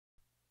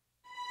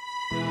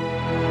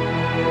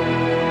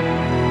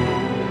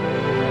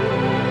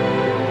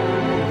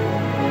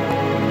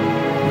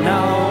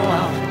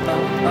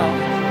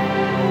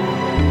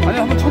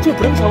천천히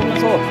브레이크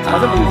잡으면서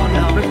자세를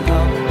브레이크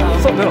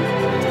써 내려.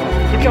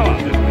 그렇게 하면 안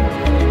돼.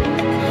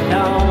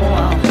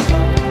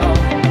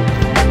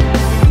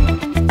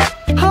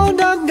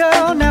 Hold on,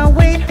 girl, now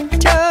wait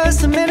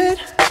just a minute.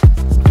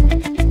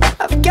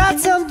 I've got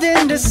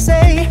something to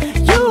say.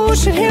 You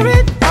should hear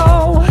it.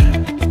 Oh,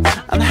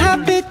 I'm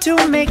happy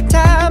to make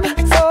time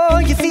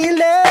for your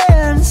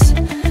feelings,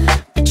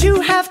 but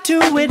you have to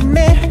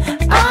admit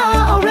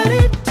I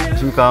already do.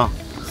 안녕하십니까.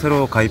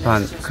 새로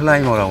가입한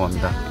클라이머라고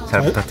합니다.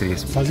 잘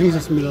부탁드리겠습니다.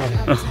 잘생기셨습니다.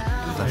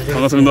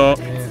 반갑습니다.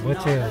 네,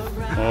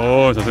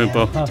 멋져요.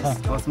 잘생겼다.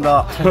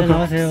 반갑습니다. 잘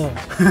나가세요.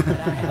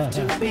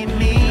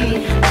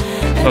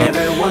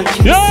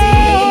 야!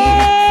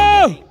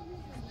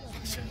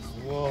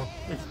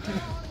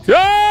 야!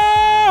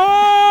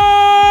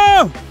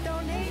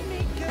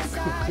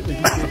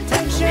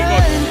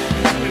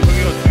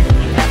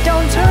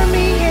 Don't turn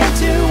me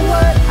into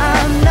what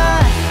I'm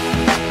not.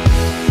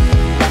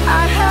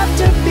 I have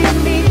to be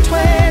me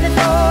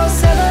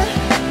 24/7,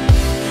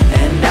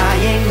 and I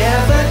ain't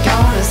never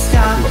gonna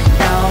stop.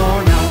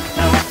 No, no,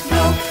 no,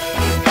 no.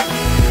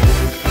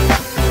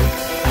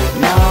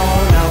 No,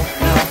 no,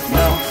 no,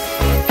 no.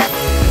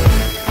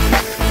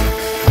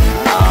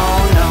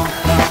 Oh, no,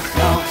 no,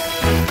 no.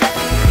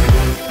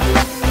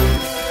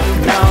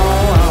 No,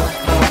 oh,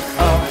 oh,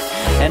 oh.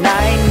 And I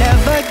ain't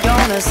never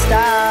gonna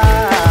stop.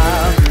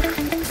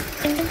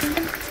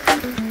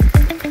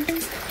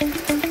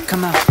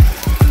 Come on.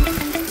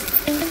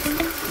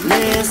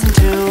 Listen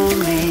to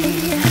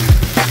me.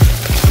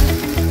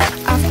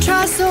 I've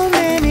tried so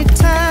many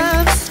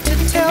times to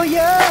tell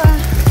you.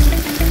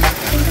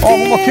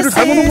 뭔가 길을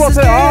잘못 온 것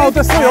같아.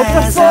 어땠어?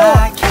 옆했어.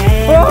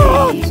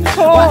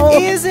 Why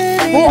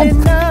isn't it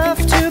enough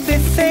to be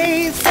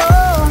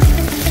faithful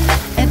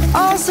and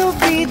also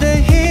be the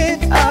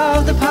hit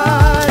of the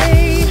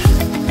party?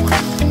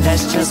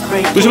 Let's just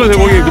break it 조심하세요.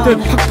 거기 밑에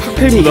down. 팍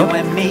패입니다. You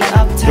and me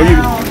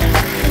uptown,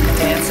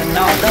 dancing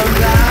all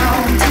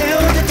around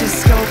till the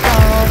disco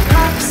ball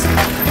pops.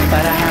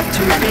 But I have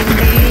to be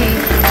me,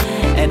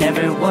 and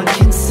everyone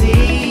can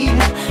see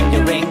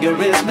your anger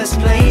is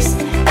misplaced,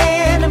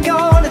 and I'm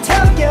gonna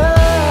tell you,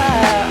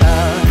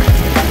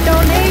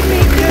 don't hate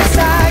me 'cause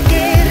I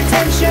get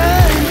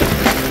attention.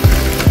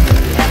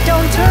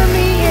 Don't turn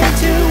me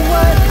into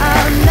what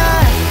I'm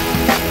not.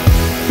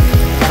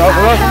 자,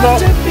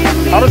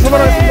 고맙습니다. 바로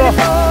출발하겠습니다.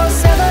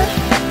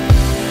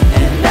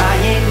 And I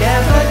ain't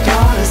never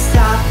gonna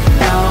stop.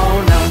 No,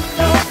 no,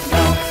 no,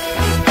 no.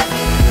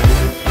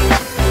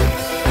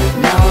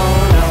 No,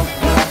 no,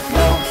 no,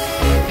 no.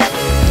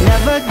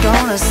 Never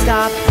gonna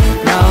stop.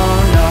 No,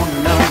 no,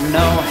 no,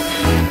 no.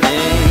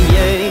 Yeah,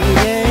 yeah,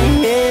 yeah,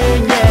 yeah,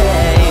 yeah.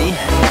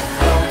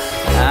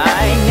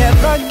 I ain't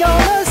never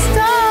gonna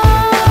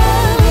stop.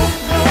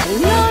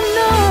 No,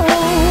 no.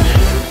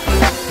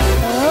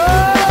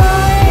 Oh,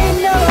 I ain't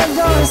never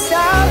gonna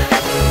stop.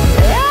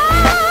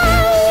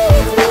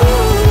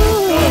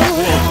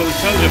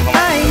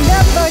 I ain't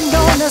never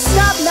gonna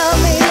stop now,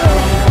 baby.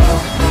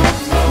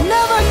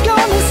 Never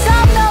gonna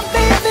stop now,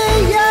 baby.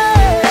 Yeah,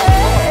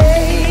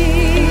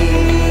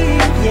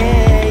 yeah,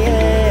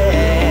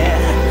 yeah.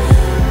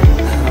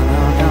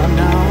 No, no,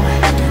 no.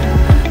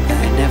 I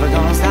ain't never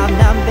gonna stop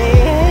now,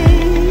 baby.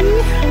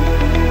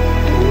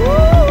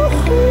 Ooh.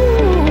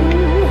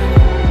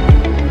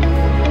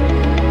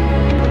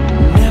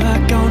 Never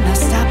gonna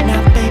stop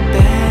now, baby.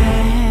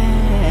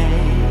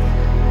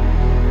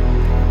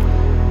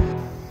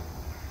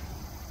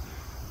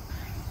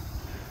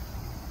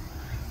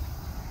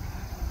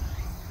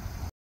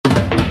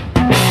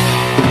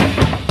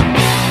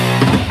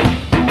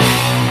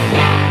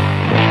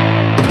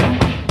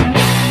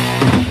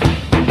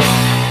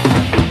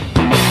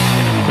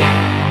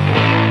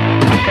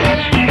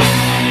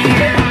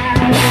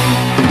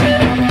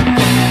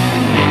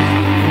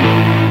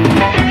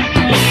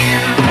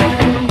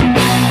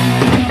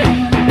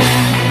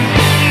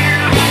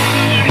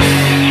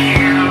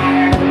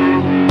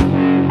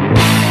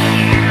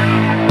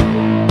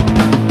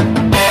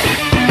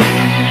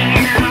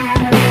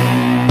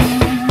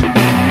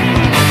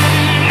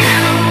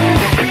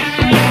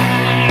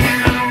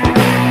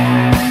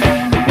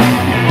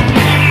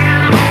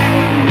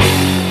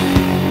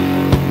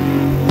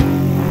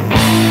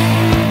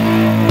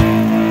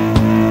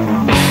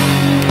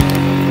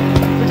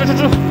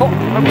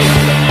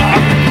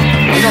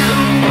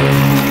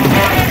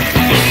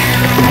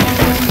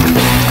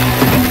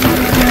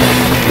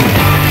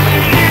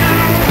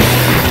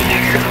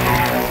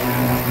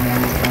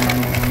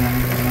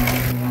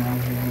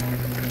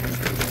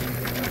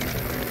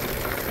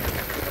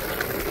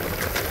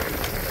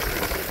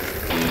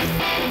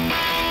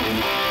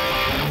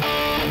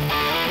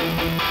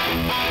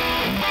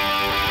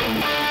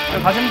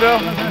 가시면 돼요.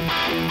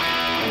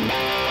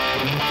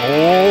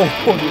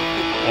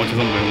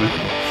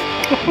 죄송합니다.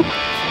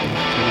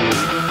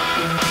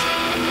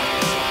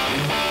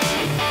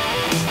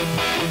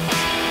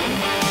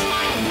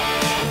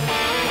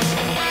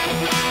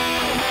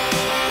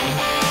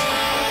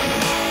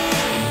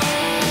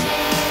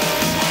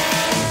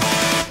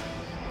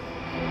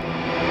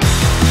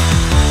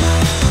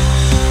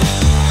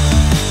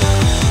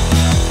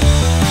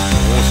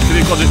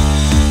 어디까지?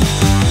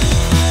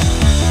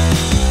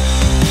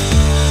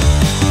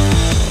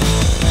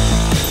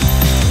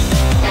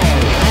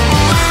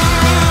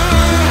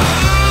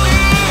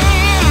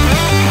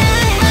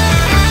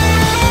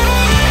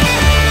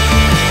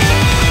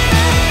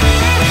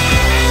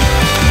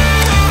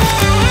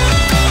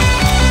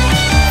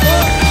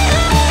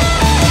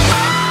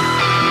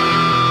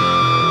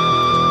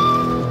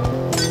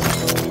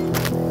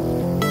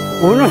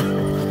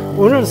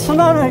 오늘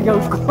순환을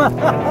겪구만.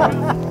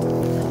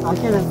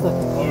 아끼냈어.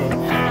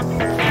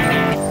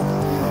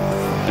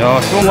 야,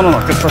 15만원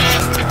아꼈다.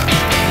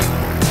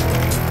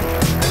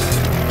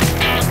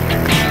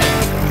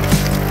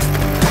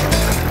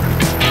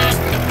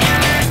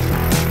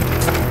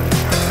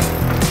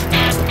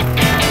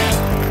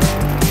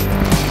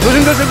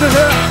 조심.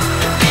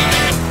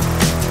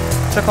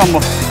 체크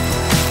한번.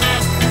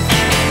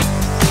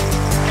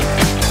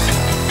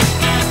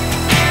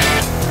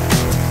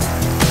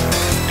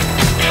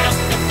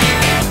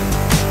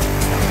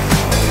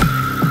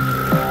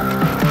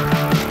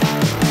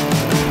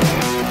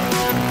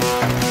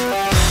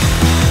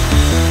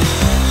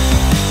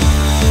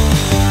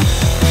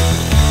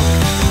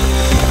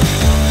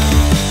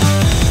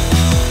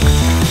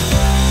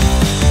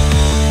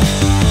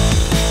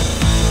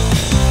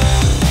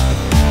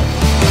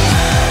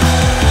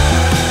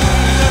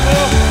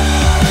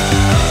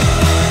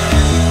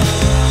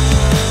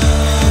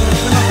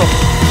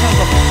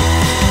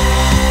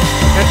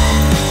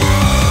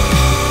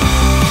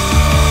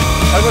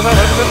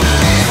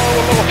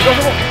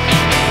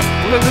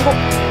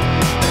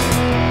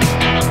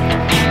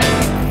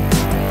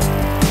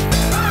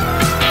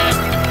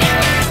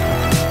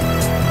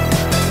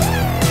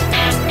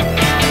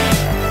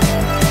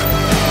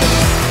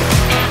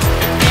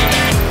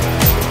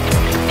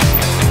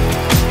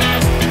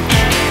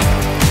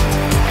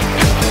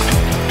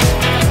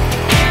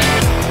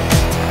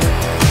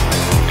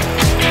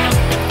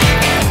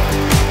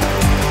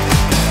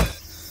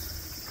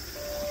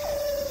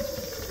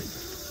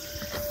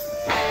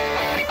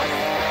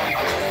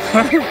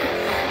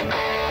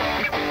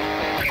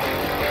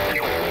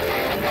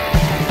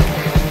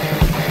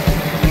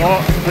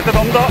 될 때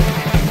나옵니다.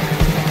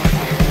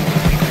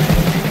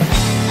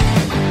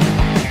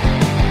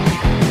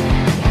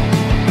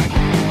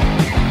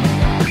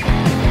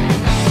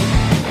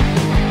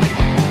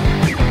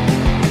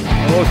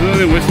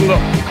 준원님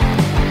멋있습니다.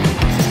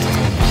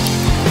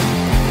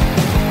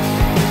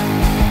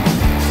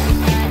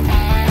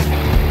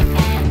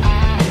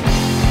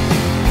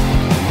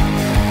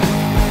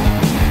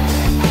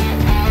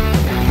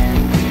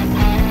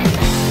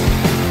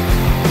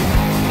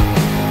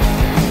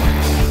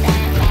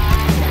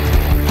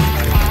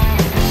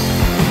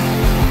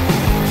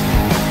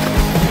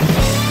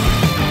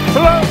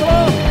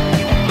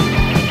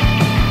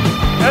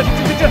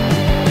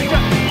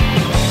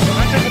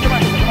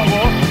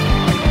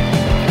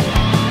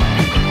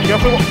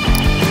 풀고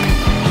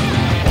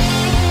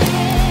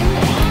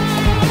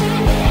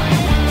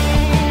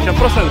그냥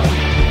풀었어야 돼.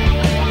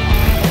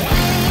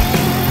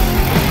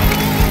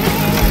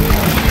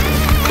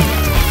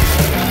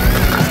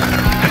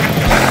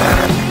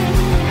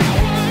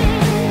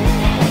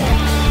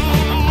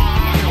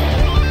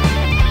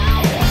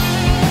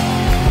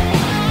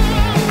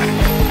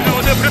 그냥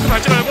어제 브레이크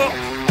밟지 말고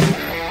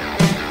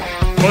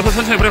거기서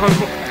천천히 브레이크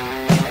밟고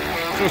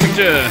쭉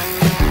직진.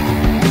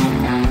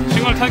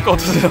 싱글 타니까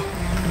어떠세요?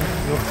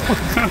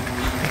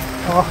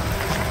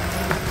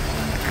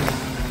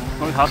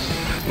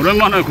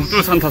 오랜만에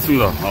국도산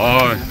탔습니다.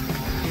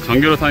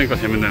 전기로 타니까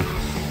재밌네요.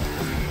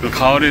 그리고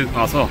가을이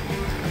와서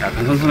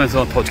약간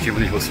선선해서 더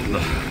기분이 좋습니다.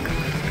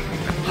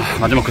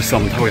 마지막 글씨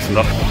한번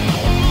타보겠습니다.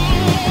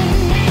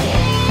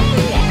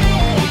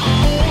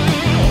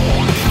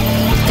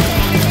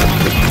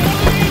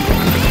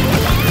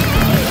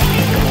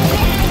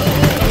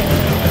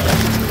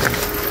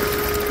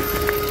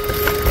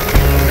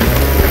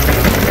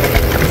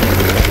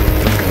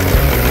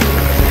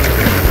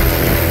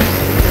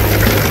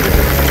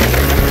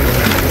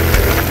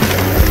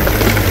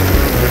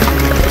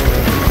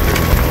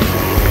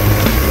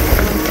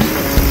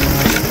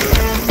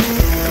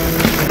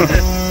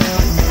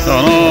 자,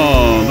 하나,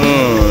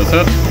 둘,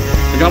 셋.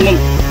 이렇게 한번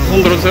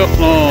손 들어주세요.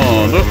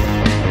 하나, 둘.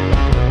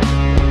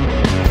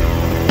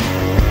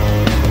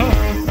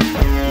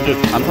 이제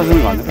안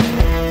타시는 거 아니에요?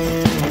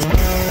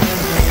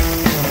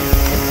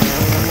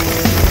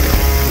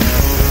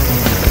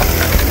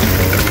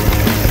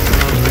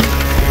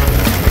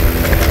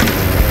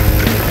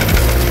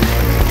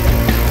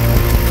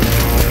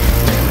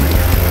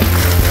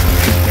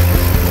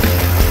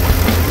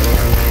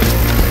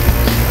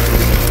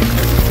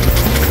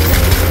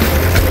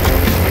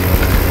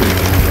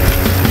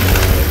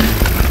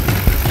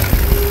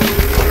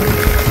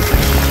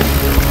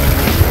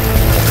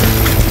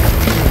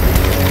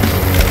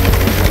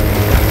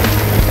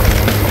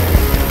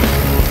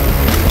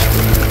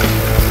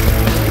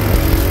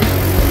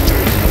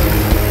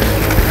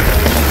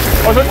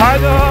 저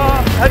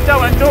좌회전 살짝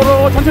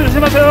왼쪽으로 천천히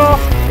조심하세요.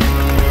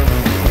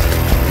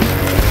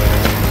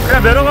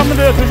 그냥 내려가면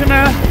돼요.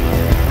 조심해.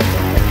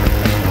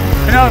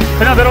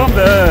 그냥 내려가면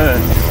돼.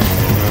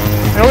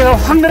 여기서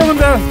확 내려가면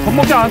돼.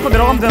 겁먹지 않고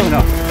내려가면 돼,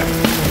 그냥.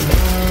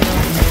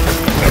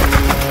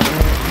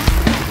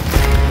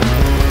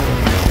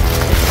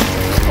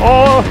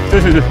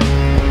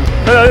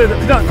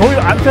 그냥 거기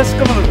안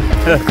폈을 거면.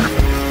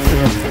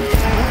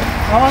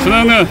 준호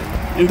형님,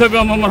 인터뷰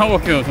한 번만 하고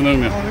갈게요, 준호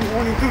형님.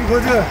 오늘 유튜브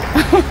거죠?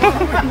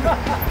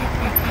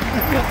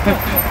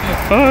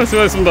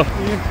 수고하셨습니다.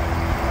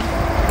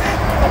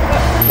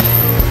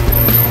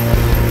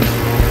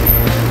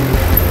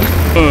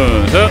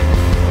 셋.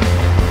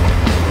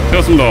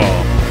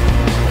 되었습니다.